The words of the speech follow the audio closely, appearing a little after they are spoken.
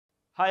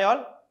Hi all,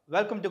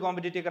 welcome to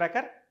Competitive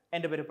Cracker.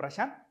 എൻ്റെ പേര്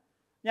പ്രശാന്ത്.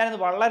 ഞാനിന്ന്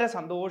വളരെ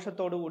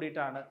സന്തോഷത്തോടു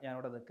കൂടിയിട്ടാണ്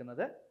ഞാനിവിടെ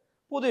നിൽക്കുന്നത്.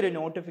 പുതിയൊരു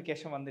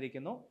നോട്ടിഫിക്കേഷൻ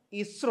വന്നിരിക്കുന്നു.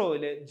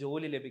 ഇസ്രോയിൽ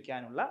ജോലി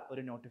ലഭിക്കാനുള്ള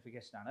ഒരു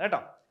നോട്ടിഫിക്കേഷനാണ്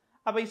കേട്ടോ.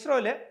 അപ്പോൾ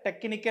ഇസ്രോയിൽ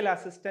ടെക്നിക്കൽ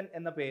അസിസ്റ്റന്റ്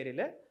എന്ന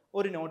പേരിൽ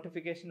ഒരു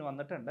നോട്ടിഫിക്കേഷൻ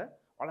വന്നിട്ടുണ്ട്.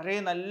 വളരെ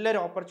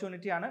നല്ലൊരു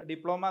ഓപ്പർച്യൂണിറ്റിയാണ്.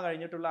 ഡിപ്ലോമ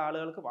കഴിഞ്ഞിട്ടുള്ള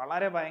ആളുകൾക്ക്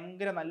വളരെ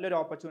ഭയങ്കര നല്ലൊരു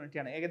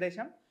ഓപ്പർച്യൂണിറ്റിയാണ്.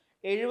 ഏകദേശം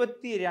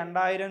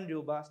 72,000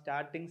 രൂപ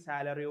സ്റ്റാർട്ടിംഗ്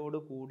സാലറിയോട്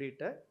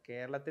കൂടിയിട്ട്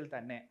കേരളത്തിൽ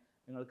തന്നെ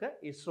നിങ്ങൾക്ക്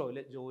ഇസ്രോയിൽ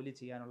ജോലി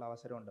ചെയ്യാനുള്ള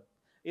അവസരമുണ്ട്.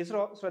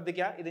 ഇസ്രോ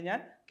ശ്രദ്ധിക്കുക, ഇത് ഞാൻ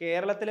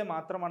കേരളത്തിൽ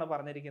മാത്രമാണ്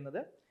പറഞ്ഞിരിക്കുന്നത്.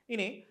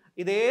 ഇനി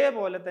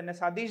ഇതേപോലെ തന്നെ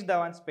സതീഷ്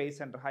ധവാൻ സ്പേസ്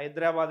സെന്റർ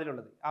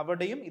ഹൈദരാബാദിലുള്ളത്,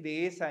 അവിടെയും ഇതേ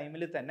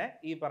ടൈമിൽ തന്നെ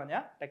ഈ പറഞ്ഞ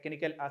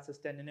ടെക്നിക്കൽ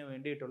അസിസ്റ്റന്റിന്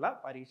വേണ്ടിയിട്ടുള്ള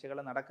പരീക്ഷകൾ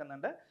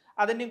നടക്കുന്നുണ്ട്.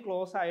 അതിൻ്റെയും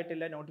ക്ലോസ്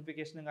ആയിട്ടില്ല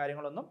നോട്ടിഫിക്കേഷനും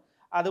കാര്യങ്ങളൊന്നും.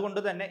 അതുകൊണ്ട്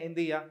തന്നെ എന്ത്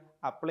ചെയ്യുക,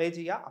 അപ്ലൈ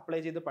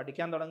ചെയ്ത്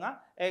പഠിക്കാൻ തുടങ്ങുക.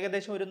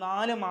 ഏകദേശം ഒരു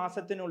 4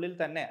 മാസത്തിനുള്ളിൽ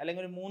തന്നെ,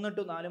 അല്ലെങ്കിൽ ഒരു 3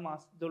 to 4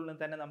 മാസത്തിനുള്ളിൽ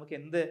തന്നെ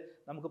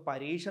നമുക്ക്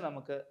പരീക്ഷ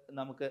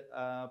നമുക്ക്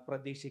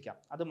പ്രതീക്ഷിക്കാം.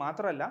 അത്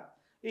മാത്രമല്ല,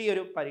 ഈ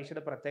ഒരു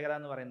പരീക്ഷയുടെ പ്രത്യേകത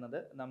എന്ന് പറയുന്നത്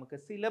നമുക്ക്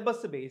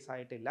സിലബസ് ബേസ്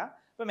ആയിട്ടില്ല.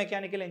 ഇപ്പോൾ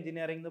മെക്കാനിക്കൽ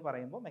എഞ്ചിനീയറിംഗ് എന്ന്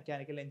പറയുമ്പോൾ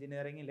മെക്കാനിക്കൽ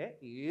എഞ്ചിനീയറിംഗിലെ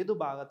ഏതു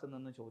ഭാഗത്തു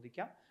നിന്ന്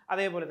ചോദിക്കാം.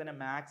 അതേപോലെ തന്നെ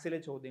മാത്സിലെ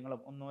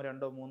ചോദ്യങ്ങളും 1,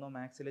 2, 3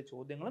 മാത്സിലെ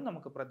ചോദ്യങ്ങളും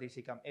നമുക്ക്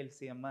പ്രതീക്ഷിക്കാം.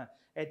 LCM,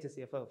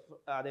 HCF,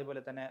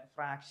 അതേപോലെ തന്നെ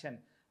ഫ്രാക്ഷൻ,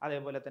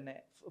 അതേപോലെ തന്നെ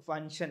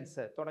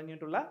ഫങ്ഷൻസ്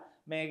തുടങ്ങിയിട്ടുള്ള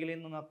മേഖലയിൽ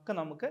നിന്നൊക്കെ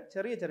നമുക്ക്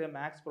ചെറിയ ചെറിയ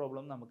മാത്സ്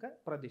പ്രോബ്ലം നമുക്ക്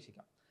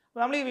പ്രതീക്ഷിക്കാം.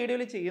 അപ്പോൾ നമ്മൾ ഈ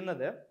വീഡിയോയിൽ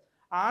ചെയ്യുന്നത്,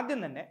 ആദ്യം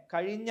തന്നെ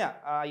കഴിഞ്ഞ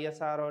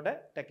ISROയുടെ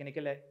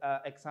ടെക്നിക്കൽ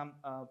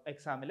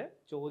എക്സാമിൽ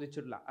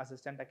ചോദിച്ചിട്ടുള്ള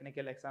അസിസ്റ്റന്റ്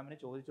ടെക്നിക്കൽ എക്സാമിന്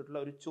ചോദിച്ചിട്ടുള്ള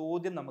ഒരു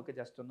ചോദ്യം നമുക്ക്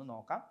ജസ്റ്റ് ഒന്ന്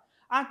നോക്കാം.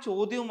 ആ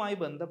ചോദ്യവുമായി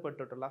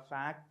ബന്ധപ്പെട്ടിട്ടുള്ള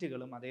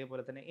ഫാക്റ്റുകളും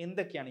അതേപോലെ തന്നെ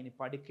എന്തൊക്കെയാണ് ഇനി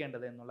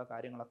പഠിക്കേണ്ടത് എന്നുള്ള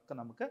കാര്യങ്ങളൊക്കെ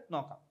നമുക്ക്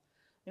നോക്കാം.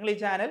 നിങ്ങൾ ഈ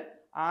ചാനൽ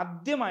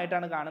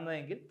ആദ്യമായിട്ടാണ്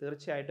കാണുന്നതെങ്കിൽ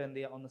തീർച്ചയായിട്ടും എന്ത്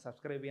ചെയ്യുക, ഒന്ന്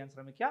സബ്സ്ക്രൈബ് ചെയ്യാൻ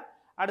ശ്രമിക്കുക.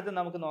 അടുത്ത്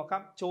നമുക്ക്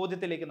നോക്കാം,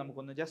 ചോദ്യത്തിലേക്ക്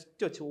നമുക്കൊന്ന്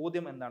ജസ്റ്റ്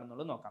ചോദ്യം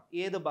എന്താണെന്നുള്ളത് നോക്കാം.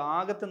 ഏത്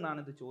ഭാഗത്തു നിന്നാണ്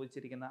ഇത്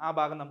ചോദിച്ചിരിക്കുന്നത്, ആ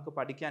ഭാഗം നമുക്ക്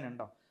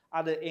പഠിക്കാനുണ്ടോ,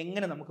 അത്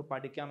എങ്ങനെ നമുക്ക്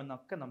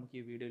പഠിക്കാമെന്നൊക്കെ നമുക്ക്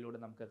ഈ വീഡിയോയിലൂടെ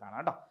നമുക്ക് കാണാം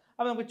കേട്ടോ.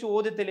 അപ്പോൾ നമുക്ക്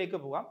ചോദ്യത്തിലേക്ക്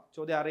പോകാം.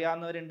 ചോദ്യം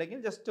അറിയാവുന്നവരുണ്ടെങ്കിൽ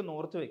ജസ്റ്റ് ഒന്ന്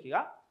ഓർത്ത് വെക്കുക.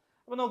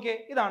 അപ്പോൾ നോക്കിയേ,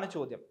 ഇതാണ്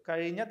ചോദ്യം.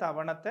 കഴിഞ്ഞ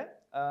തവണത്തെ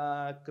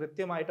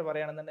കൃത്യമായിട്ട്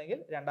പറയുകയാണെന്നുണ്ടെങ്കിൽ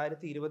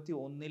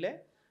 2021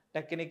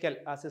 ടെക്നിക്കൽ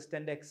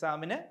അസിസ്റ്റന്റ്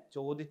എക്സാമിന്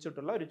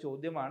ചോദിച്ചിട്ടുള്ള ഒരു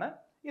ചോദ്യമാണ്.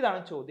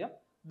 ഇതാണ് ചോദ്യം.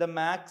 The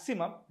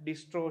maximum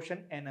distortion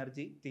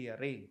energy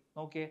theory.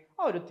 Okay,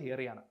 ആ ഒരു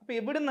തിയറിയാണ്. അപ്പോൾ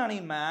എവിടെ നിന്നാണ്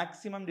ഈ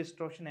മാക്സിമം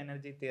ഡിസ്ട്രോഷൻ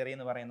എനർജി തിയറി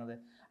എന്ന് പറയുന്നത്?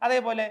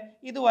 അതേപോലെ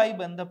ഇതുമായി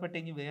ബന്ധപ്പെട്ട്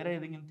ഇനി വേറെ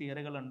ഏതെങ്കിലും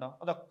തിയറികൾ ഉണ്ടോ,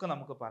 അതൊക്കെ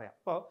നമുക്ക് പറയാം.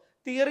 അപ്പോൾ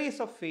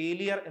തിയറീസ് ഓഫ്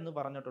ഫെയിലിയർ എന്ന്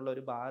പറഞ്ഞിട്ടുള്ള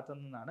ഒരു ഭാഗത്തു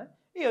നിന്നാണ്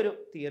ഈ ഒരു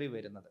തിയറി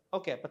വരുന്നത്.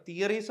 ഓക്കെ, അപ്പോൾ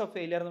തിയറീസ് ഓഫ്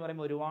ഫെയിലിയർ എന്ന്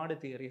പറയുമ്പോൾ ഒരുപാട്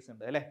തിയറീസ്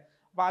ഉണ്ട് അല്ലേ.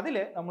 അപ്പോൾ അതിൽ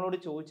നമ്മളോട്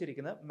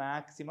ചോദിച്ചിരിക്കുന്നത്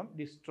maximum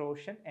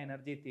distortion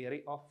energy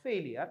theory of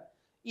failure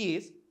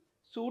is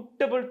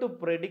suitable to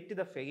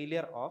predict the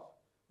failure of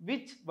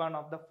which one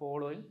of the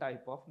following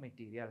type of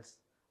materials.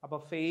 അപ്പോൾ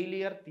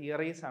ഫെയിലിയർ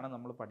തിയറീസ് ആണ്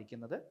നമ്മൾ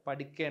പഠിക്കേണ്ടത്.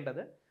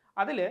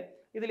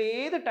 ഇതിൽ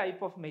ഏത്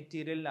ടൈപ്പ് ഓഫ്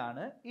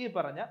മെറ്റീരിയലിലാണ് ഈ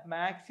പറഞ്ഞ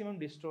maximum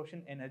distortion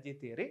energy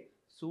theory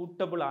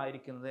suitable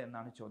ആയിരിക്കുന്നത്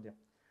എന്നാണ് ചോദ്യം.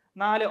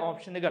 4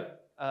 ഓപ്ഷനുകൾ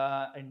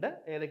ഉണ്ട്.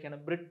 ഏതൊക്കെയാണ്?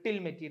 ബ്രിട്ടിൽ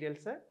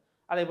മെറ്റീരിയൽസ്,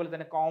 അതേപോലെ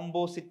തന്നെ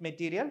കോമ്പോസിറ്റ്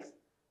മെറ്റീരിയൽസ്,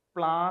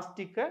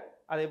 പ്ലാസ്റ്റിക്,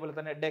 അതേപോലെ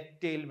തന്നെ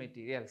ഡക്റ്റൈൽ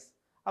മെറ്റീരിയൽസ്.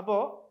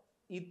 അപ്പോൾ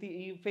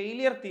ഈ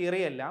ഫെയിലിയർ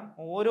തിയറി എല്ലാം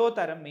ഓരോ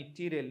തരം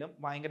മെറ്റീരിയലിനും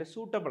ഭയങ്കര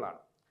സൂട്ടബിൾ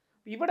ആണ്.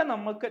 ഇവിടെ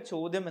നമുക്ക്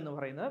ചോദ്യം എന്ന്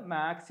പറയുന്നത്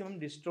മാക്സിമം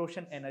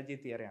ഡിസ്ട്രോഷൻ എനർജി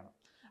തിയറിയാണ്.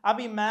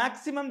 അപ്പോൾ ഈ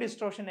മാക്സിമം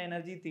ഡിസ്ട്രോഷൻ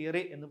എനർജി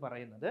തിയറി എന്ന്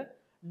പറയുന്നത്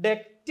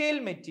ഡക്റ്റൈൽ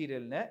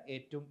മെറ്റീരിയലിന്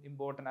ഏറ്റവും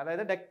ഇമ്പോർട്ടൻ്റ്,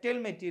 അതായത് ഡക്റ്റൈൽ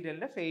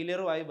മെറ്റീരിയലിന്റെ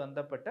ഫെയിലിയറുമായി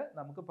ബന്ധപ്പെട്ട്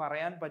നമുക്ക്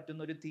പറയാൻ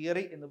പറ്റുന്ന ഒരു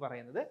തിയറി എന്ന്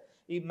പറയുന്നത്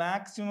ഈ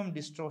മാക്സിമം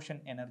ഡിസ്ട്രോഷൻ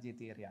എനർജി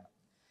തിയറിയാണ്.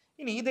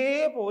 ഇനി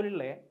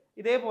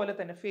ഇതേപോലെ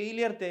തന്നെ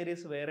ഫെയിലിയർ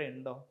തിയറീസ് വേറെ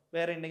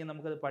ഉണ്ടെങ്കിൽ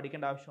നമുക്കത്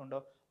പഠിക്കേണ്ട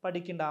ആവശ്യമുണ്ടോ?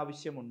 പഠിക്കേണ്ട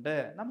ആവശ്യമുണ്ട്.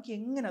 നമുക്ക്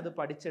എങ്ങനെ അത്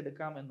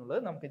പഠിച്ചെടുക്കാം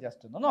എന്നുള്ളത് നമുക്ക്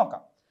ജസ്റ്റ് ഒന്ന്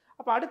നോക്കാം.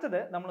 അപ്പോൾ അടുത്തത്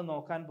നമ്മൾ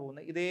നോക്കാൻ പോകുന്ന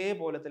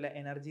ഇതേപോലത്തെ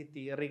എനർജി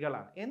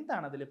തിയറികളാണ്.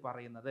 എന്താണ് അതിൽ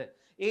പറയുന്നത്,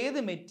 ഏത്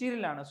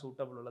മെറ്റീരിയലാണ്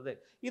സൂട്ടബിൾ ഉള്ളത്,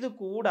 ഇത്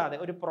കൂടാതെ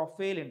ഒരു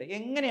പ്രൊഫൈൽ ഉണ്ട്,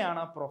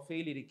 എങ്ങനെയാണ് ആ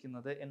പ്രൊഫൈൽ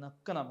ഇരിക്കുന്നത്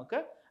എന്നൊക്കെ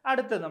നമുക്ക്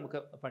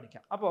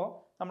പഠിക്കാം. അപ്പോൾ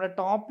നമ്മുടെ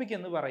ടോപ്പിക്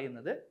എന്ന്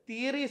പറയുന്നത്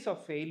theories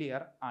of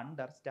failure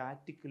under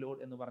static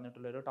load എന്ന്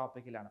പറഞ്ഞിട്ടുള്ള ഒരു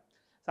ടോപ്പിക്കിലാണ്.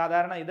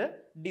 സാധാരണ ഇത്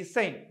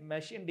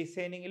മെഷീൻ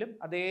ഡിസൈനിങ്ങിലും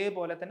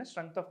അതേപോലെ തന്നെ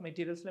സ്ട്രെങ്ത് ഓഫ്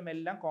മെറ്റീരിയൽസിലും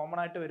എല്ലാം കോമൺ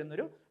ആയിട്ട്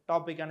വരുന്നൊരു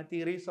ടോപ്പിക്കാണ്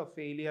തിയറീസ് ഓഫ്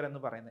ഫെയിലിയർ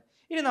എന്ന് പറയുന്നത്.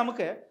 ഇനി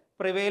നമുക്ക്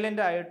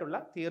പ്രിവേലൻ്റ് ആയിട്ടുള്ള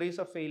തിയറീസ്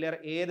ഓഫ് ഫെയിലിയർ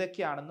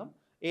ഏതൊക്കെയാണെന്നും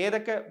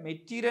ഏതൊക്കെ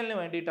മെറ്റീരിയലിന്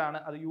വേണ്ടിയിട്ടാണ്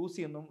അത് യൂസ്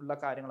ചെയ്യുന്നതും ഉള്ള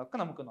കാര്യങ്ങളൊക്കെ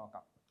നമുക്ക്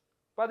നോക്കാം.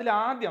 അപ്പോൾ അതിൽ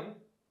ആദ്യം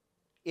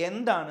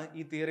എന്താണ്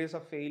ഈ തിയറീസ്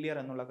ഓഫ് ഫെയിലിയർ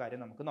എന്നുള്ള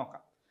കാര്യം നമുക്ക്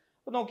നോക്കാം.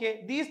 അപ്പോൾ നോക്കിയേ,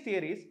 these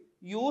theories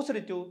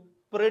used to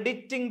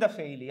predicting the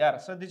failure.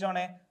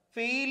 ശ്രദ്ധിച്ചോണേ,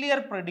 failure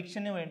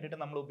പ്രഡിക്ഷന് വേണ്ടിയിട്ട്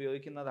നമ്മൾ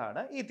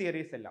ഉപയോഗിക്കുന്നതാണ് ഈ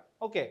തിയറീസ് എല്ലാം.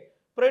 Okay,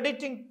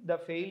 predicting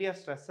the failure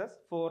stresses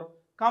four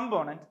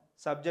component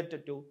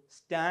subject to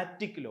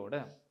static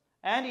load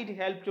and it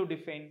helps to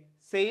define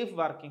safe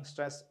working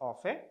stress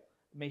of a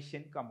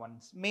machine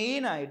components.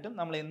 Main ആയിട്ടും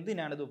നമ്മൾ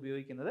എന്തിനാണ് ഇത്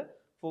ഉപയോഗിക്കുന്നത്?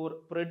 Four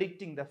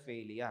predicting the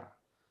failure.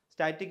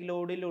 Static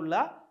ലോഡിലുള്ള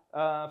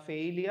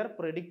failure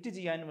predict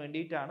ചെയ്യാൻ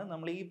വേണ്ടിയിട്ടാണ്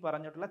നമ്മൾ ഈ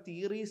പറഞ്ഞിട്ടുള്ള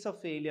തിയറീസ് ഓഫ്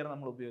ഫെയിലിയർ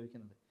നമ്മൾ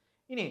ഉപയോഗിക്കുന്നത്.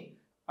 ഇനി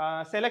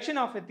selection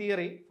of a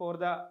theory for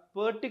the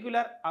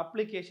particular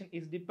application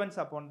is depends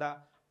upon the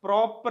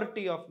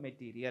property of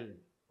material.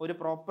 ഒരു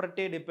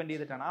പ്രോപ്പർട്ടിയെ ഡിപ്പെൻഡ്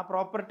ചെയ്തിട്ടാണ്. ആ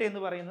പ്രോപ്പർട്ടി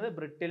എന്ന് പറയുന്നത്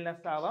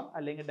ബ്രിട്ടിൽനെസ് ആവാം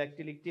അല്ലെങ്കിൽ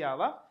ഡക്റ്റിലിറ്റി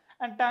ആവാം.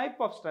 And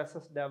type of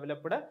stresses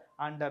developed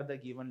under the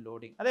given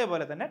loading.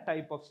 അതേപോലെ തന്നെ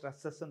ടൈപ്പ് ഓഫ്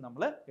സ്ട്രെസ്സസ്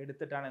നമ്മൾ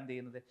എടുത്തിട്ടാണ് എന്ത്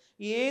ചെയ്യുന്നത്,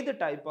 ഏത്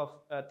ടൈപ്പ് ഓഫ്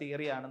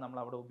തിയറിയാണ് നമ്മൾ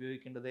അവിടെ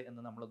ഉപയോഗിക്കേണ്ടത്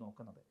എന്ന് നമ്മൾ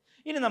നോക്കുന്നത്.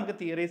 ഇനി നമുക്ക്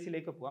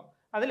തിയറീസിലേക്ക് പോവാം.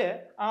 അതിൽ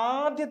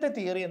ആദ്യത്തെ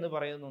തിയറി എന്ന്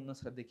പറയുന്നത് ഒന്ന്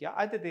ശ്രദ്ധിക്കുക.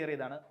 ആദ്യത്തെ തിയറി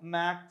ഇതാണ്,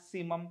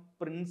 മാക്സിമം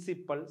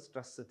പ്രിൻസിപ്പൽ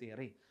സ്ട്രെസ്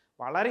തിയറി.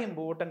 വളരെ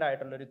ഇമ്പോർട്ടൻ്റ്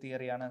ആയിട്ടുള്ള ഒരു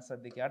തിയറിയാണ്,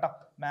 ശ്രദ്ധിക്കുക കേട്ടോ.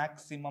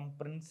 Maximum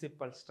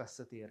principal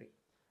stress theory.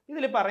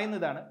 ഇതിൽ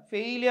പറയുന്നതാണ്,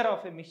 failure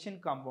of A mission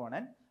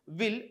component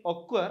will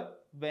occur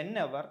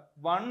whenever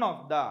one of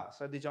the,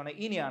 ശ്രദ്ധിച്ചോണേ,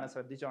 ഇനിയാണ്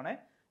ശ്രദ്ധിച്ചോണേ,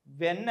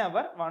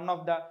 whenever one of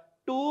the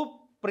two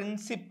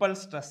principal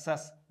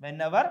stresses,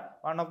 whenever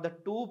one of the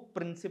two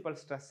principal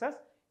stresses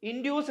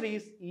induced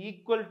is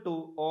equal to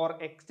or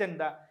extend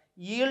the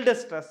yield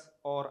stress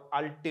or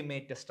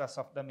ultimate stress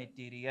of the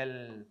material.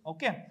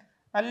 Okay,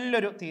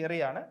 നല്ലൊരു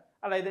തിയറിയാണ്.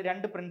 അതായത്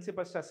രണ്ട്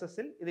principal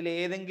സ്ട്രെസ്സസിൽ ഇതിൽ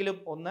ഏതെങ്കിലും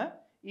ഒന്ന്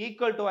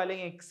equal to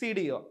അല്ലെങ്കിൽ exceed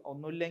ചെയ്യോ,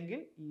 ഒന്നുമില്ലെങ്കിൽ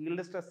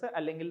yield stress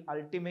അല്ലെങ്കിൽ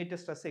അൾട്ടിമേറ്റ്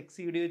സ്ട്രെസ്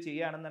എക്സീഡ് ചെയ്യോ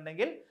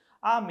ചെയ്യുകയാണെന്നുണ്ടെങ്കിൽ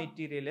ആ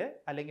മെറ്റീരിയൽ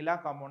അല്ലെങ്കിൽ ആ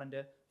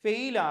കമ്പോണന്റ്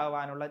ഫെയിൽ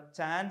ആവാനുള്ള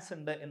ചാൻസ്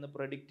ഉണ്ട് എന്ന്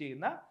പ്രൊഡിക്റ്റ്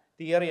ചെയ്യുന്ന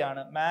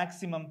തിയറിയാണ്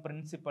maximum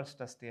principal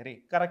stress theory.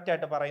 Correct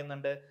ആയിട്ട്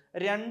പറയുന്നുണ്ട്,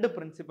 രണ്ട്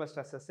പ്രിൻസിപ്പൽ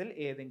സ്ട്രെസ്സസിൽ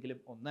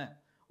ഏതെങ്കിലും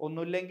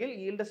ഒന്നുമില്ലെങ്കിൽ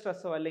ഈൽഡ്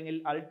സ്ട്രെസ്സോ അല്ലെങ്കിൽ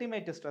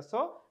അൾട്ടിമേറ്റ്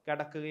സ്ട്രെസ്സോ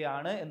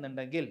കിടക്കുകയാണ്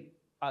എന്നുണ്ടെങ്കിൽ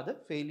അത്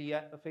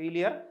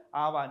ഫെയിലിയർ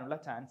ആവാനുള്ള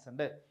ചാൻസ്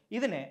ഉണ്ട്.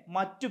 ഇതിനെ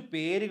മറ്റു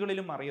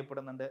പേരുകളിലും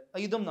അറിയപ്പെടുന്നുണ്ട്.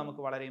 ഇതും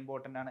നമുക്ക് വളരെ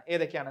ഇമ്പോർട്ടൻ്റ് ആണ്.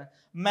 ഏതൊക്കെയാണ്?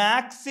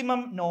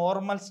 മാക്സിമം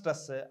നോർമൽ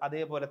സ്ട്രെസ്,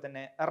 അതേപോലെ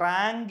തന്നെ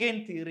റാങ്കൈൻ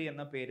തിയറി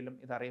എന്ന പേരിലും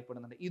ഇത്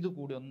അറിയപ്പെടുന്നുണ്ട്.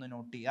 ഇതുകൂടി ഒന്ന്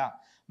നോട്ട് ചെയ്യുക.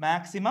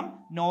 മാക്സിമം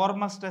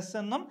നോർമൽ സ്ട്രെസ്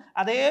എന്നും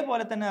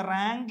അതേപോലെ തന്നെ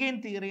റാങ്കൈൻ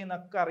തിയറി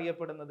എന്നൊക്കെ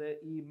അറിയപ്പെടുന്നത്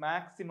ഈ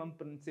മാക്സിമം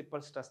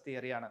പ്രിൻസിപ്പൽ സ്ട്രെസ്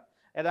തിയറിയാണ്.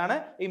 ഏതാണ്?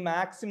 ഈ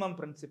മാക്സിമം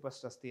പ്രിൻസിപ്പൽ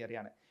സ്ട്രെസ്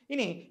തിയറിയാണ്.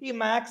 ഇനി ഈ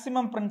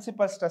മാക്സിമം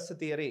പ്രിൻസിപ്പൽ സ്ട്രെസ്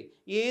തിയറി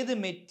ഏത്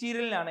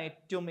മെറ്റീരിയലിനാണ്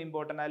ഏറ്റവും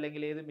ഇമ്പോർട്ടൻ്റ്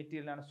അല്ലെങ്കിൽ ഏത്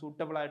മെറ്റീരിയലാണ്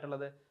സൂട്ടബിൾ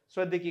ആയിട്ടുള്ളത്?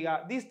 ശ്രദ്ധിക്കുക.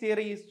 This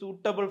theory is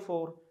suitable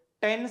for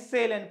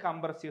tensile and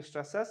compressive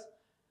stresses.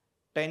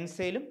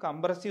 ടെൻസൈലും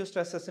compressive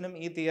സ്ട്രെസ്സസിനും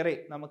ഈ തിയറി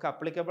നമുക്ക്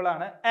അപ്ലിക്കബിൾ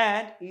ആണ്.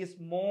 And is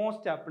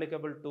most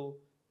applicable to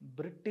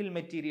brittle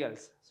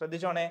materials.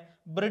 ശ്രദ്ധിച്ചോണേ,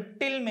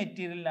 brittle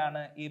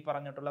മെറ്റീരിയലിനാണ് ഈ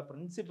പറഞ്ഞിട്ടുള്ള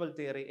പ്രിൻസിപ്പൽ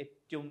തിയറി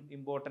ഏറ്റവും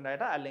ഇമ്പോർട്ടൻ്റ്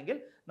ആയിട്ട് അല്ലെങ്കിൽ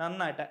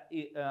നന്നായിട്ട്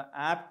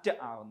ആപ്റ്റ്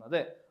ആവുന്നത്.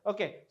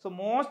 Okay, so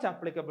most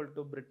applicable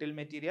to brittle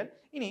material.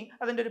 ഇനി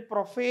അതിൻ്റെ ഒരു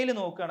പ്രൊഫൈൽ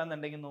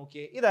നോക്കുകയാണെന്നുണ്ടെങ്കിൽ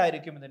നോക്കിയേ,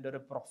 ഇതായിരിക്കും ഇതിൻ്റെ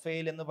ഒരു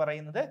പ്രൊഫൈൽ എന്ന്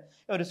പറയുന്നത്.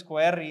 ഒരു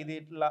സ്ക്വയർ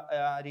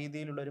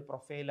രീതിയിലുള്ള ഒരു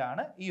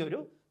പ്രൊഫൈലാണ് ഈ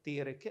ഒരു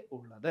തിയറിക്ക്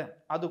ഉള്ളത്.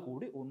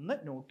 അതുകൂടി ഒന്ന്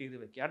നോട്ട് ചെയ്ത്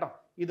വെക്കുക കേട്ടോ.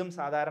 ഇതും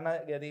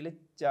സാധാരണഗതിയിൽ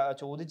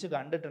ചോദിച്ച്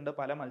കണ്ടിട്ടുണ്ട്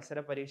പല മത്സര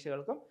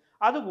പരീക്ഷകൾക്കും.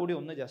 അതുകൂടി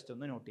ഒന്ന് ജസ്റ്റ്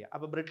ഒന്ന് നോട്ട് ചെയ്യുക.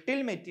 അപ്പോൾ ബ്രിട്ടിൽ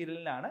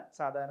മെറ്റീരിയലിനാണ്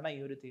സാധാരണ ഈ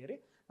ഒരു തിയറി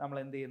നമ്മൾ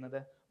എന്ത് ചെയ്യുന്നത്,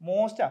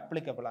 മോസ്റ്റ്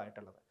അപ്ലിക്കബിൾ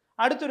ആയിട്ടുള്ളത്.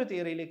 അടുത്തൊരു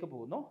തിയറിയിലേക്ക്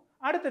പോകുന്നു.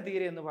 അടുത്ത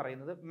തിയറി എന്ന്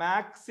പറയുന്നത്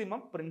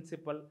മാക്സിമം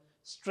പ്രിൻസിപ്പൽ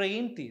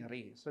സ്ട്രെയിൻ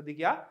തിയറി.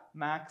 ശ്രദ്ധിക്കുക,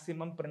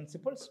 മാക്സിമം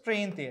പ്രിൻസിപ്പൽ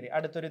സ്ട്രെയിൻ തിയറി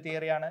അടുത്തൊരു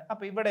തിയറിയാണ്.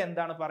 അപ്പോൾ ഇവിടെ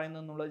എന്താണ്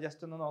പറയുന്നത് എന്നുള്ളത്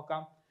ജസ്റ്റ് ഒന്ന്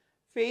നോക്കാം.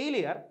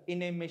 Failure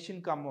in A machine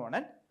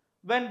component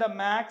when the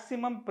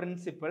maximum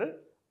principal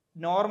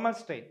normal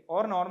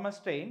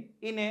strain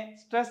in a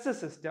stress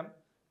system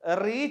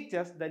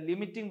reaches the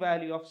limiting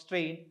value of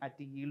strain at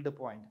the yield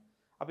point.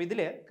 അപ്പോൾ ഇതിൽ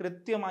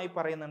കൃത്യമായി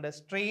പറയുന്നുണ്ട്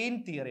സ്ട്രെയിൻ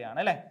തിയറിയാണ്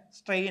അല്ലേ,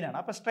 സ്ട്രെയിൻ ആണ്.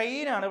 അപ്പോൾ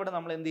സ്ട്രെയിൻ ആണ് ഇവിടെ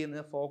നമ്മൾ എന്ത്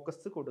ചെയ്യുന്നത്,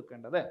 ഫോക്കസ്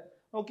കൊടുക്കേണ്ടത്.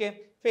 Okay,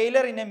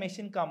 failure in A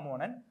machine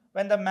component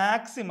when the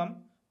maximum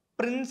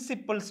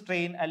principal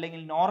strain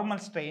അല്ലെങ്കിൽ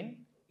normal strain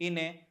in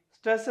A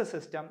stress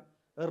system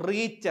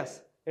reaches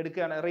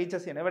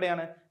ചെയ്യണം.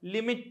 എവിടെയാണ്?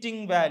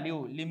 Limiting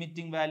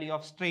value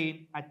of strain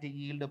at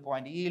yielding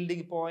point.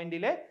 yielding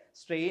പോയിന്റിലെ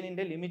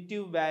സ്ട്രെയിനിന്റെ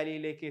ലിമിറ്റീവ്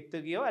വാല്യൂയിലേക്ക്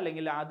എത്തുകയോ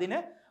അല്ലെങ്കിൽ അതിന്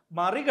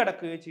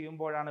മറികടക്കുകയോ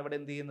ചെയ്യുമ്പോഴാണ് ഇവിടെ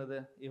എന്ത് ചെയ്യുന്നത്,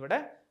 ഇവിടെ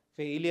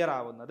ഫെയിലിയർ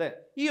ആവുന്നത്.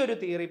 ഈ ഒരു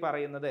തിയറി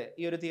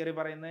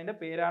പറയുന്നതിന്റെ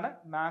പേരാണ്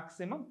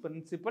മാക്സിമം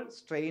പ്രിൻസിപ്പൽ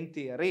സ്ട്രെയിൻ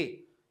തിയറി.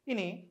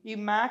 ഇനി ഈ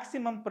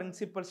മാക്സിമം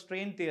പ്രിൻസിപ്പൽ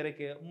സ്ട്രെയിൻ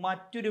തിയറിക്ക്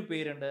മറ്റൊരു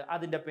പേരുണ്ട്.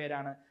 അതിന്റെ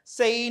പേരാണ്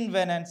സെയിന്റ്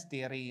വെനൻസ്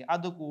തിയറി.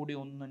 അതുകൂടി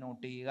ഒന്ന്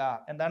നോട്ട് ചെയ്യുക.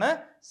 എന്താണ്?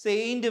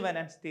 സെയിന്റ്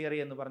വെനൻസ് തിയറി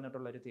എന്ന്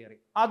പറഞ്ഞിട്ടുള്ള ഒരു തിയറി.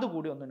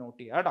 അതുകൂടി ഒന്ന് നോട്ട്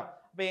ചെയ്യുക കേട്ടോ.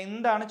 അപ്പൊ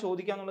എന്താണ്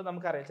ചോദിക്കുക എന്നുള്ളത്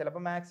നമുക്കറിയാം.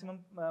 ചിലപ്പോൾ മാക്സിമം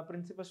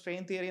പ്രിൻസിപ്പൽ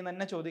സ്ട്രെയിൻ തിയറി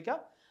തന്നെ ചോദിക്കാം.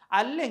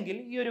 അല്ലെങ്കിൽ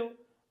ഈ ഒരു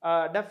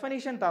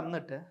ഡെഫിനിഷൻ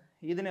തന്നിട്ട്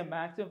ഇതിന്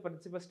മാക്സിമം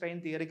പ്രിൻസിപ്പൽ സ്ട്രെയിൻ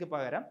തിയറിക്ക്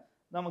പകരം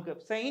നമുക്ക്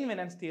സെയിന്റ്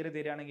വെനൻസ് തിയറി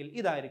തരികയാണെങ്കിൽ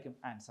ഇതായിരിക്കും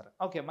ആൻസർ.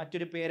 ഓക്കെ,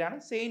 മറ്റൊരു പേരാണ്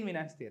സെയിന്റ്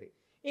വെനൻസ് തിയറി.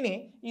 ഇനി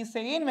ഈ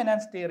സെയിന്റ്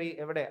വെനൻസ് തിയറി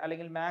എവിടെ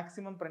അല്ലെങ്കിൽ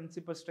മാക്സിമം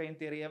പ്രിൻസിപ്പൽ സ്ട്രെയിൻ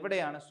തിയറി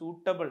എവിടെയാണ്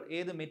സൂട്ടബിൾ,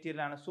 ഏത്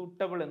മെറ്റീരിയലാണ്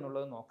സൂട്ടബിൾ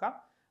എന്നുള്ളത് നോക്കാം.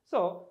 So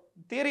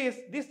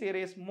this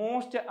theory is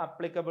most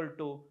applicable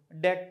to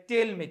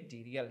ductile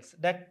materials.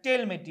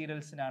 ductile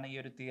materialsനാണ് ഈ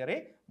ഒരു തിയറി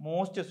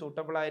മോസ്റ്റ്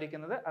സൂട്ടബിൾ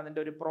ആയിരിക്കുന്നത്.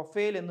 അതിൻ്റെ ഒരു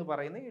പ്രൊഫൈൽ എന്ന്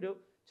പറയുന്നത് ഒരു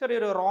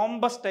ചെറിയൊരു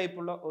റോംബസ്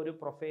ടൈപ്പുള്ള ഒരു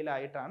പ്രൊഫൈൽ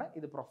ആയിട്ടാണ്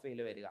ഇത് പ്രൊഫൈൽ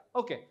വരിക.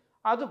 ഓക്കെ,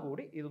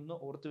 അതുകൂടി ഇതൊന്ന്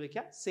ഓർത്തു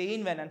വെക്കുക.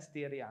 സെയിന്റ് വെനൻസ്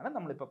തിയറിയാണ്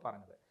നമ്മളിപ്പോൾ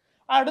പറഞ്ഞത്.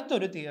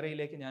 അടുത്തൊരു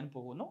തിയറിയിലേക്ക് ഞാൻ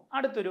പോകുന്നു.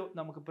 അടുത്തൊരു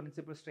നമുക്ക്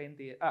പ്രിൻസിപ്പൽ സ്ട്രെയിൻ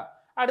തിയറി.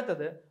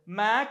 അടുത്തത്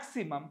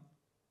മാക്സിമം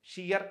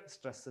ഷിയർ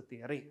സ്ട്രെസ്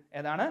തിയറി.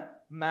 ഏതാണ്?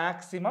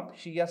 Maximum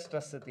shear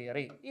stress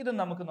theory. ഇത്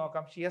നമുക്ക്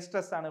നോക്കാം. ഷിയർ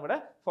സ്ട്രെസ് ആണ് ഇവിടെ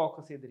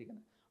ഫോക്കസ്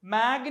ചെയ്തിരിക്കുന്നത്.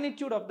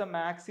 Magnitude of the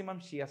maximum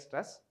shear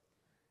stress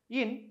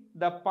in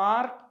the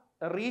part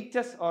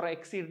reaches or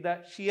exceeds the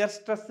shear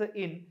stress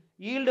in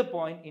yield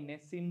point in a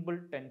simple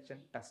tension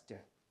test.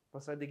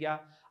 അപ്പോൾ ശ്രദ്ധിക്കുക,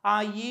 ആ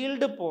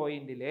yield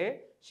പോയിന്റിലെ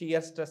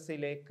ഷിയർ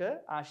സ്ട്രെസ്സിലേക്ക്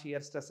ആ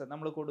ഷിയർ സ്ട്രെസ്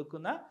നമ്മൾ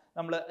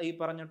ഈ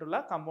പറഞ്ഞിട്ടുള്ള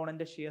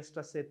കമ്പോണന്റ് ഷിയർ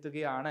സ്ട്രെസ്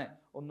എത്തുകയാണ്,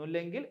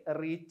 ഒന്നുമില്ലെങ്കിൽ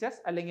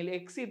റീച്ചസ് അല്ലെങ്കിൽ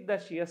exit the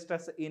shear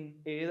stress in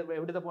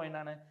എവിടുത്തെ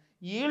പോയിന്റ് ആണ്,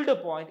 yield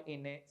point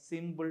in a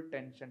simple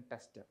tension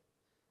test.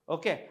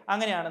 Okay,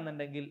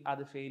 അങ്ങനെയാണെന്നുണ്ടെങ്കിൽ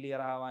അത്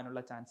ഫെയിലിയർ ആവാനുള്ള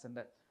ചാൻസ്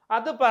ഉണ്ട്.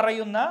 അത്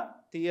പറയുന്ന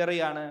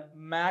തിയറിയാണ്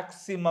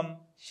maximum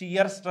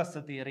shear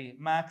stress theory.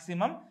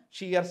 Maximum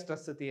shear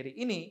stress theory.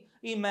 ഇനി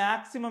ഈ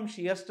മാക്സിമം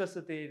ഷിയർ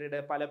സ്ട്രെസ് തിയറിയുടെ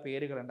പല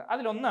പേരുകളുണ്ട്.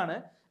 അതിലൊന്നാണ്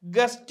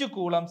ഗസ്റ്റ്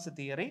കൂളംസ്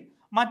തിയറി,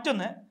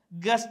 മറ്റൊന്ന്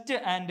ഗസ്റ്റ്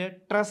ആൻഡ്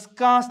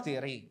ട്രെസ്കാസ്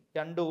തിയറി.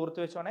 രണ്ടും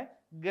ഓർത്ത് വെച്ചോണേ,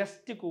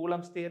 ഗസ്റ്റ്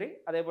കൂളംസ് തിയറി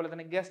അതേപോലെ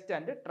തന്നെ ഗസ്റ്റ്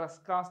ആൻഡ്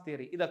ട്രെസ്കാസ്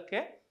തിയറി.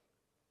 ഇതൊക്കെ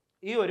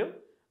ഈ ഒരു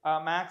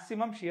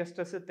മാക്സിമം ഷിയർ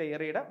സ്ട്രെസ്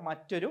തിയറിയുടെ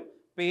മറ്റു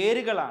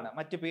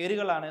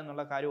പേരുകളാണ്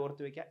എന്നുള്ള കാര്യം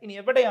ഓർത്ത് വെക്കുക. ഇനി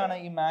എവിടെയാണ്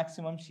ഈ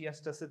maximum shear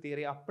stress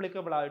theory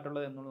applicable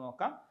ആയിട്ടുള്ളത് എന്നുള്ളത്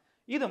നോക്കാം.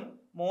 ഇതും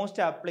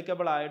മോസ്റ്റ്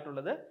അപ്ലിക്കബിൾ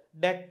ആയിട്ടുള്ളത്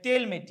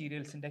ഡക്റ്റൈൽ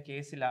മെറ്റീരിയൽസിന്റെ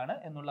കേസിലാണ്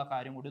എന്നുള്ള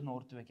കാര്യം കൂടി ഒന്ന്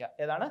ഓർത്ത് വെക്കുക.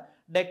 ഏതാണ്?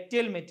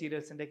 ഡക്റ്റൈൽ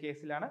മെറ്റീരിയൽസിന്റെ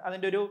കേസിലാണ്.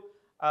 അതിൻ്റെ ഒരു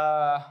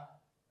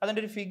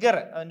ഫിഗർ,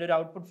 അതിൻ്റെ ഒരു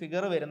ഔട്ട്പുട്ട്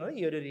ഫിഗർ വരുന്നത്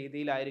ഈ ഒരു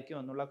രീതിയിലായിരിക്കും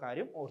എന്നുള്ള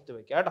കാര്യം ഓർത്ത്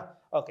വെക്കുക കേട്ടോ.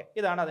 ഓക്കെ,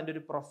 ഇതാണ് അതിൻ്റെ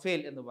ഒരു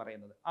പ്രൊഫൈൽ എന്ന്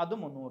പറയുന്നത്.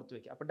 അതും ഒന്ന് ഓർത്ത്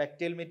വെക്കുക. അപ്പോൾ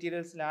ഡക്റ്റൈൽ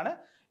മെറ്റീരിയൽസിലാണ്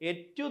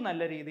ഏറ്റവും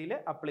നല്ല രീതിയിൽ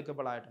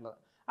അപ്ലിക്കബിൾ ആയിട്ടുള്ളത്.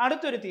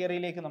 അടുത്തൊരു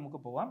തിയറിയിലേക്ക് നമുക്ക്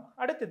പോവാം.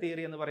 അടുത്ത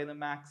തിയറി എന്ന് പറയുന്നത്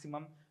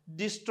മാക്സിമം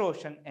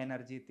ഡിസ്ട്രോഷൻ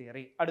എനർജി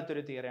തിയറി.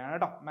 അടുത്തൊരു തിയറിയാണ്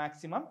കേട്ടോ,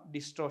 മാക്സിമം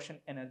ഡിസ്ട്രോഷൻ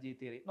എനർജി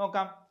തിയറി.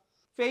 നോക്കാം.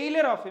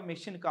 Failure of A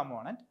machine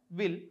component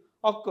will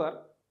occur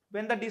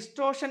when the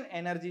distortion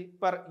energy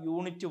per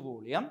unit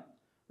volume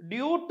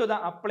due to the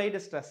applied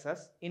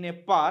stresses in a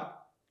part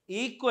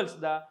equals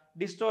the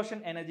distortion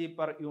energy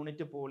per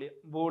unit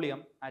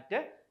volume at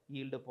a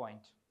yield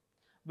point.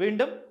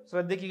 വീണ്ടും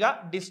ശ്രദ്ധിക്കുക,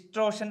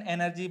 distortion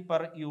energy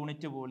per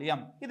unit volume.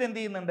 ഇതെന്ത്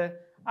ചെയ്യുന്നുണ്ട്?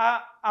 ആ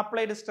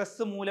applied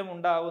stress മൂലം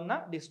ഉണ്ടാകുന്ന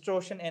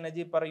distortion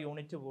energy per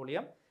unit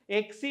volume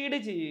exceed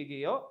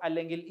ചെയ്യുകയോ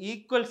അല്ലെങ്കിൽ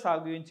equals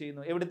ആകുകയും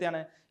ചെയ്യുന്നു.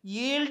 എവിടുത്തെയാണ്?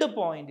 yield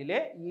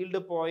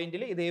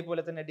പോയിന്റിൽ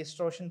ഇതേപോലെ തന്നെ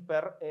ഡിസ്ട്രോഷൻ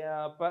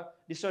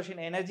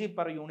എനർജി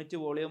പെർ യൂണിറ്റ്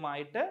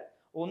വോളിയമായിട്ട്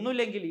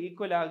ഒന്നുമില്ലെങ്കിൽ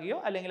ഈക്വൽ ആകുകയോ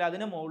അല്ലെങ്കിൽ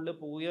അതിന് മുകളിൽ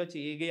പോവുകയോ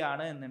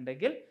ചെയ്യുകയാണ്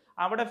എന്നുണ്ടെങ്കിൽ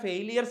അവിടെ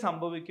ഫെയിലിയർ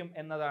സംഭവിക്കും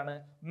എന്നതാണ്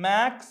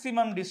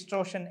മാക്സിമം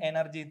ഡിസ്ട്രോഷൻ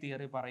എനർജി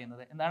തിയറി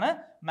പറയുന്നത്. എന്താണ്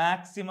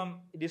മാക്സിമം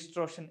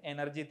ഡിസ്ട്രോഷൻ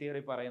എനർജി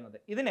തിയറി പറയുന്നത്?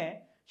 ഇതിനെ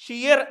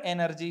shear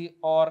energy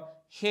or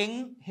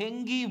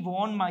ഹെങ്കി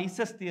von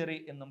Mises theory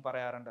എന്നും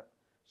പറയാറുണ്ട്.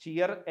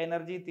 ഷിയർ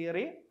എനർജി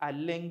തിയറി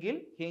അല്ലെങ്കിൽ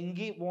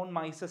ഹെങ്കി വോൺ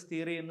മൈസസ്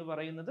തിയറി എന്ന്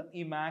പറയുന്നതും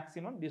ഈ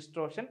മാക്സിമം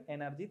ഡിസ്ട്രോഷൻ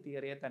എനർജി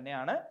തിയറിയെ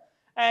തന്നെയാണ്.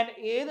 ആൻഡ്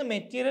ഏത്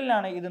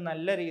മെറ്റീരിയലിനാണ് ഇത്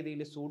നല്ല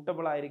രീതിയിൽ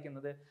സൂട്ടബിൾ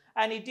ആയിരിക്കുന്നത്?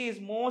 And it is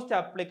most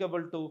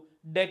applicable to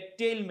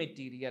ductile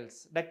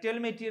materials. Ductile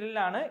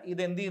മെറ്റീരിയലിനാണ്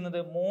ഇത് എന്ത് ചെയ്യുന്നത്?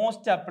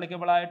 മോസ്റ്റ്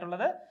അപ്ലിക്കബിൾ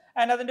ആയിട്ടുള്ളത്.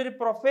 ആൻഡ് അതിൻ്റെ ഒരു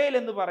പ്രൊഫൈൽ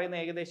എന്ന്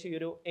പറയുന്നത് ഏകദേശം ഈ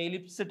ഒരു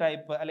എലിപ്സ്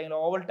ടൈപ്പ് അല്ലെങ്കിൽ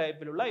ഓവൽ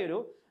ടൈപ്പിലുള്ള ഒരു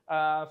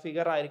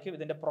ഫിഗർ ആയിരിക്കും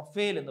ഇതിന്റെ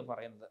പ്രൊഫൈൽ എന്ന്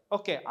പറയുന്നത്.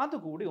 ഓക്കെ,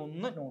 അതുകൂടി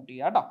ഒന്ന് നോട്ട്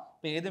ചെയ്യുക കേട്ടോ.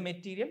 അപ്പൊ ഏത്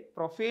മെറ്റീരിയൽ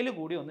പ്രൊഫൈൽ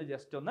കൂടി ഒന്ന്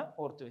ജസ്റ്റ് ഒന്ന്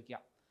ഓർത്ത് വെക്കുക.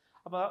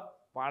 അപ്പോൾ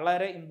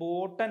വളരെ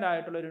ഇമ്പോർട്ടൻ്റ്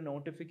ആയിട്ടുള്ള ഒരു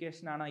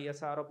നോട്ടിഫിക്കേഷനാണ്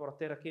ISRO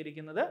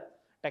പുറത്തിറക്കിയിരിക്കുന്നത്.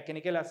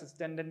 ടെക്നിക്കൽ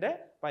അസിസ്റ്റന്റിന്റെ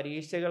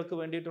പരീക്ഷകൾക്ക്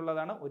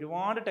വേണ്ടിയിട്ടുള്ളതാണ്.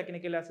 ഒരുപാട്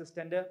ടെക്നിക്കൽ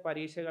അസിസ്റ്റന്റ്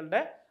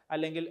പരീക്ഷകളുടെ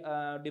അല്ലെങ്കിൽ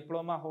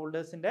ഡിപ്ലോമ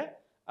ഹോൾഡേഴ്സിന്റെ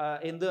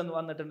എന്ത്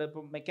വന്നിട്ടുണ്ട്?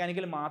 ഇപ്പം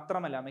മെക്കാനിക്കൽ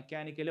മാത്രമല്ല,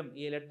 മെക്കാനിക്കലും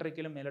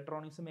ഇലക്ട്രിക്കലും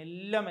ഇലക്ട്രോണിക്സും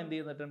എല്ലാം എന്ത്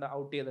ചെയ്തിട്ടുണ്ട്?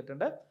 ഔട്ട്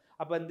ചെയ്തിട്ടുണ്ട്.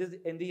 അപ്പോൾ എന്ത്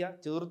ചെയ്യുക?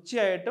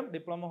 തീർച്ചയായിട്ടും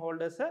ഡിപ്ലോമ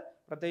ഹോൾഡേഴ്സ്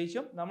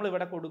പ്രത്യേകിച്ചും നമ്മൾ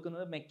ഇവിടെ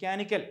കൊടുക്കുന്നത്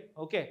മെക്കാനിക്കൽ.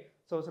 ഓക്കെ,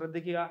 സോ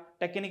ശ്രദ്ധിക്കുക,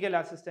 ടെക്നിക്കൽ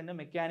അസിസ്റ്റന്റ്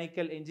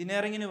മെക്കാനിക്കൽ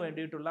എഞ്ചിനീയറിംഗിന്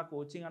വേണ്ടിയിട്ടുള്ള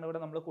കോച്ചിങ് ആണ്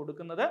ഇവിടെ നമ്മൾ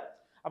കൊടുക്കുന്നത്.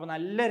 അപ്പോൾ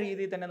നല്ല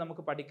രീതിയിൽ തന്നെ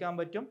നമുക്ക് പഠിക്കാൻ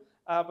പറ്റും.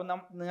 അപ്പം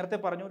നേരത്തെ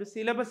പറഞ്ഞ ഒരു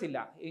സിലബസ് ഇല്ല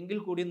എങ്കിൽ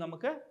കൂടി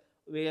നമുക്ക്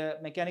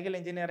മെക്കാനിക്കൽ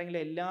എഞ്ചിനീയറിംഗിലെ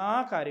എല്ലാ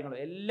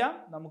കാര്യങ്ങളും എല്ലാം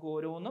നമുക്ക്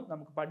ഓരോന്നും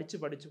നമുക്ക്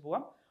പഠിച്ചു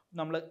പോവാം.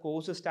 നമ്മൾ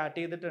കോഴ്സ് സ്റ്റാർട്ട്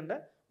ചെയ്തിട്ടുണ്ട്.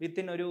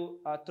 വിത്തിൻ ഒരു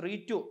 3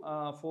 to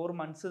 4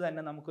 months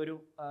തന്നെ നമുക്കൊരു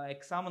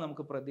എക്സാം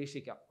നമുക്ക്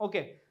പ്രതീക്ഷിക്കാം.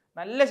 ഓക്കെ,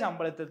 നല്ല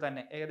ശമ്പളത്തിൽ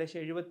തന്നെ ഏകദേശം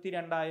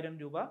 72,000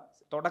 രൂപ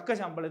തുടക്ക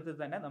ശമ്പളത്തിൽ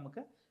തന്നെ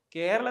നമുക്ക്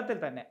കേരളത്തിൽ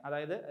തന്നെ,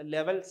 അതായത്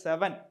ലെവൽ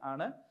 7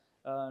 ആണ്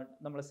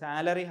നമ്മൾ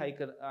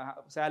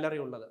സാലറി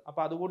ഉള്ളത്.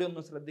 അപ്പോൾ അതുകൂടി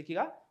ഒന്ന് ശ്രദ്ധിക്കുക.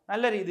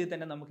 നല്ല രീതിയിൽ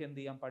തന്നെ നമുക്ക് എന്ത്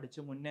ചെയ്യാം? പഠിച്ചു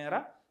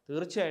മുന്നേറാം.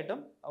 തീർച്ചയായിട്ടും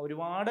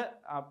ഒരുപാട്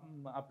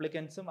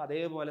അപ്ലിക്കൻസും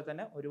അതേപോലെ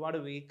തന്നെ ഒരുപാട്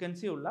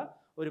വേക്കൻസി ഉള്ള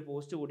ഒരു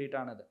പോസ്റ്റ്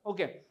കൂടിയിട്ടാണിത്.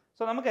 ഓക്കെ,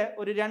 സോ നമുക്ക്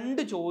ഒരു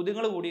 2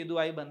 ചോദ്യങ്ങൾ കൂടി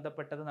ഇതുമായി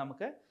ബന്ധപ്പെട്ടത്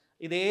നമുക്ക്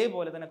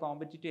ഇതേപോലെ തന്നെ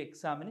കോമ്പറ്റീറ്റീവ്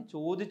എക്സാമിന്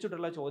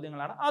ചോദിച്ചിട്ടുള്ള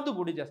ചോദ്യങ്ങളാണ്.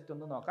 അതുകൂടി ജസ്റ്റ്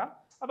ഒന്ന് നോക്കാം.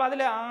 അപ്പോൾ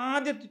അതിലെ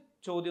ആദ്യത്തെ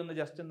ചോദ്യം ഒന്ന്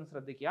ജസ്റ്റ് ഒന്ന്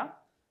ശ്രദ്ധിക്കുക.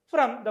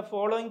 From the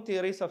following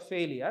theories of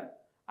failure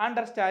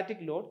under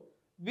static load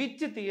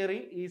which theory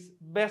is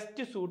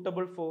best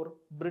suitable for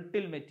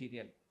brittle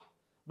material?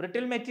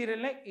 Brittle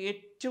മെറ്റീരിയലിന്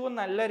ഏറ്റവും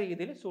നല്ല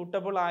രീതിയിൽ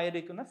സൂട്ടബിൾ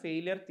ആയിരിക്കുന്ന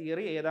ഫെയിലിയർ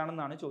തിയറി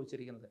ഏതാണെന്നാണ്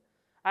ചോദിച്ചിരിക്കുന്നത്.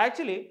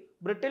 ആക്ച്വലി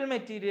ബ്രിട്ടിൽ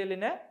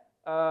മെറ്റീരിയലിന്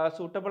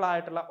സൂട്ടബിൾ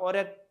ആയിട്ടുള്ള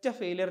ഒരൊറ്റ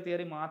ഫെയിലിയർ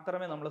തിയറി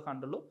മാത്രമേ നമ്മൾ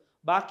കണ്ടുള്ളൂ.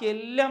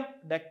 ബാക്കിയെല്ലാം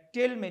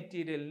ഡക്റ്റൈൽ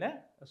മെറ്റീരിയലിന്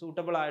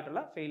സൂട്ടബിൾ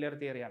ആയിട്ടുള്ള ഫെയിലിയർ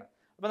തിയറിയാണ്.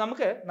 അപ്പോൾ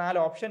നമുക്ക്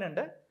 4 ഓപ്ഷൻ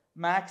ഉണ്ട്.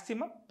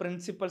 മാക്സിമം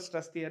പ്രിൻസിപ്പൽ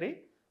സ്ട്രെസ് തിയറി,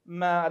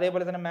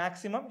 അതേപോലെ തന്നെ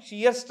maximum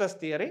shear stress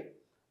theory,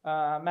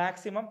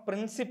 maximum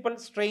principal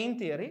strain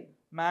theory,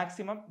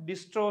 maximum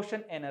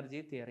distortion energy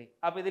theory.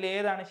 അപ്പോൾ ഇതിൽ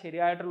ഏതാണ്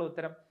ശരിയായിട്ടുള്ള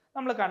ഉത്തരം?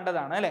 നമ്മൾ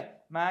കണ്ടതാണ് അല്ലേ.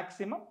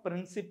 മാക്സിമം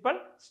പ്രിൻസിപ്പൽ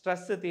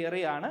സ്ട്രെസ്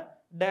തിയറിയാണ്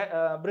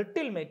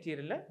ബ്രിട്ടിൽ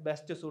മെറ്റീരിയലിൽ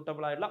ബെസ്റ്റ്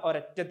സൂട്ടബിൾ ആയിട്ടുള്ള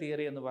ഒരൊറ്റ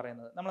തിയറി എന്ന്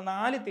പറയുന്നത്. നമ്മൾ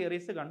 4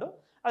 തിയറീസ് കണ്ടു.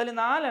 അതിൽ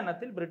 4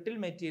 എണ്ണത്തിൽ ബ്രിട്ടിൽ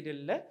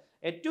മെറ്റീരിയലിൽ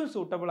ഏറ്റവും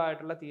സൂട്ടബിൾ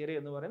ആയിട്ടുള്ള തിയറി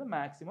എന്ന് പറയുന്നത്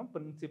മാക്സിമം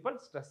പ്രിൻസിപ്പൽ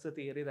സ്ട്രെസ്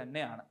തിയറി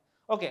തന്നെയാണ്.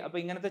 ഓക്കെ, അപ്പോൾ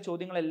ഇങ്ങനത്തെ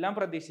ചോദ്യങ്ങളെല്ലാം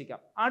പ്രതീക്ഷിക്കാം.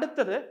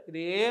 അടുത്തത്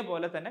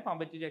ഇതേപോലെ തന്നെ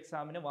കോമ്പറ്റീറ്റീവ്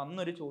എക്സാമിന്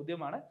വന്നൊരു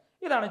ചോദ്യമാണ്.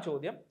 ഇതാണ്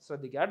ചോദ്യം,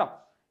 ശ്രദ്ധിക്കുക കേട്ടോ.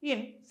 In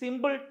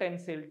simple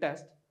tensile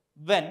test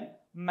when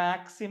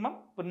maximum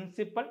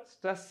principal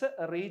stress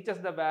reaches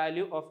the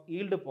value of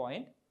yield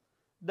point,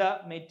 the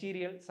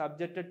material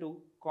subjected to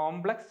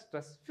complex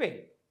stress fail.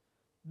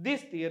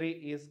 This theory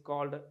is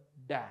called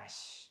dash.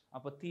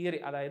 അപ്പോൾ തിയറി,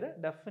 അതായത്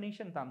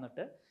ഡെഫിനിഷൻ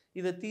തന്നിട്ട്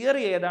ഇത്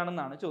തിയറി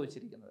ഏതാണെന്നാണ്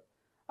ചോദിച്ചിരിക്കുന്നത്.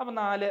 അപ്പോൾ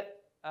 4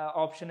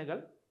 ഓപ്ഷനുകൾ: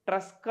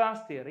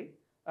 ട്രെസ്കാസ് തിയറി,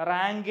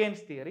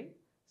 റാങ്കൈൻസ് തിയറി,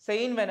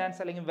 സെയിൻ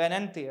വെനാൻസ് അല്ലെങ്കിൽ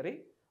വെനൻ theory,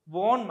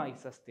 von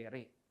Mises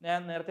theory. ഞാൻ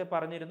നേരത്തെ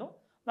പറഞ്ഞിരുന്നു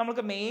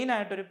നമുക്ക് മെയിൻ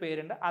ആയിട്ടൊരു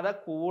പേരുണ്ട്. അത്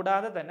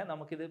കൂടാതെ തന്നെ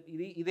നമുക്കിത്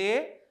ഇതേ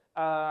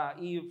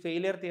ഈ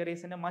ഫെയിലിയർ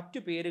തിയറീസിന്റെ മറ്റു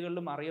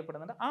പേരുകളിലും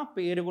അറിയപ്പെടുന്നുണ്ട്. ആ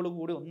പേരുകൾ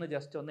കൂടി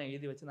ജസ്റ്റ് ഒന്ന്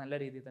എഴുതി വെച്ച് നല്ല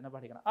രീതിയിൽ തന്നെ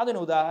പഠിക്കണം. അതിന്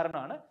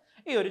ഉദാഹരണമാണ്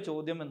ഈ ഒരു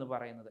ചോദ്യം എന്ന്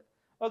പറയുന്നത്.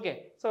 ഓക്കെ,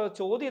 സോ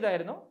ചോദ്യം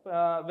ഇതായിരുന്നു: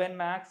 when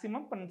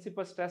maximum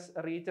principal stress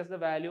reaches the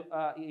value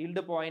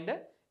yield point.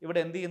 ഇവിടെ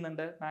എന്ത്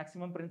ചെയ്യുന്നുണ്ട്?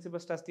 മാക്സിമം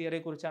പ്രിൻസിപ്പൽ സ്ട്രെസ്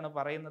തിയറിയെ കുറിച്ചാണ്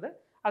പറയുന്നത്.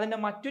 അതിന്റെ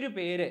മറ്റൊരു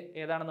പേര്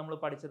ഏതാണ് നമ്മൾ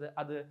പഠിച്ചത്?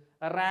 അത്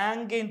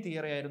റാങ്കൈൻ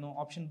തിയറി ആയിരുന്നു.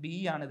 ഓപ്ഷൻ ബി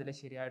ആണ് ഇതിലെ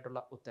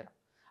ശരിയായിട്ടുള്ള ഉത്തരം.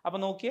 അപ്പോൾ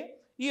നോക്കിയേ,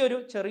 ഈ ഒരു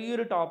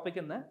ചെറിയൊരു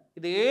ടോപ്പിക്കിൽ നിന്ന്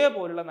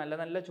ഇതേപോലുള്ള നല്ല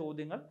നല്ല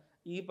ചോദ്യങ്ങൾ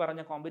ഈ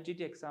പറഞ്ഞ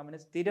കോമ്പറ്റീറ്റീവ് എക്സാമിന്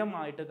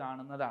സ്ഥിരമായിട്ട്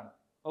കാണുന്നതാണ്.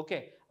 ഓക്കെ,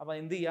 അപ്പോൾ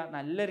എന്ത് ചെയ്യുക,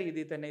 നല്ല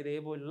രീതിയിൽ തന്നെ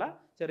ഇതേപോലുള്ള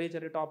ചെറിയ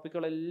ചെറിയ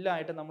ടോപ്പിക്കുകളെല്ലാം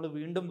ആയിട്ട് നമ്മൾ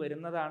വീണ്ടും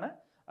വരുന്നതാണ്.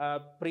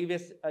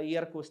 പ്രീവിയസ്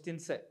ഇയർ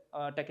ക്വസ്റ്റ്യൻസ്,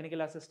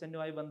 ടെക്നിക്കൽ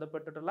അസിസ്റ്റൻറ്റുമായി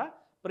ബന്ധപ്പെട്ടിട്ടുള്ള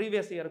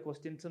പ്രീവിയസ് ഇയർ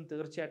ക്വസ്റ്റ്യൻസും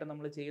തീർച്ചയായിട്ടും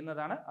നമ്മൾ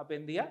ചെയ്യുന്നതാണ്. അപ്പോൾ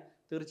എന്ത് ചെയ്യുക,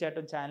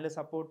 തീർച്ചയായിട്ടും ചാനൽ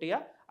സപ്പോർട്ട്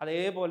ചെയ്യുക.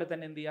 അതേപോലെ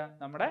തന്നെ എന്ത് ചെയ്യുക,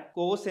 നമ്മുടെ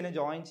കോഴ്സിന്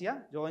ജോയിൻ ചെയ്യുക.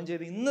 ജോയിൻ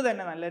ചെയ്ത് ഇന്ന്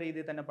തന്നെ നല്ല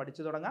രീതിയിൽ തന്നെ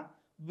പഠിച്ചു തുടങ്ങാം.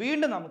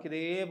 വീണ്ടും നമുക്ക്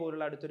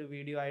ഇതേപോലുള്ള അടുത്തൊരു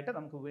വീഡിയോ ആയിട്ട്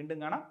നമുക്ക് വീണ്ടും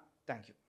കാണാം. Thank you.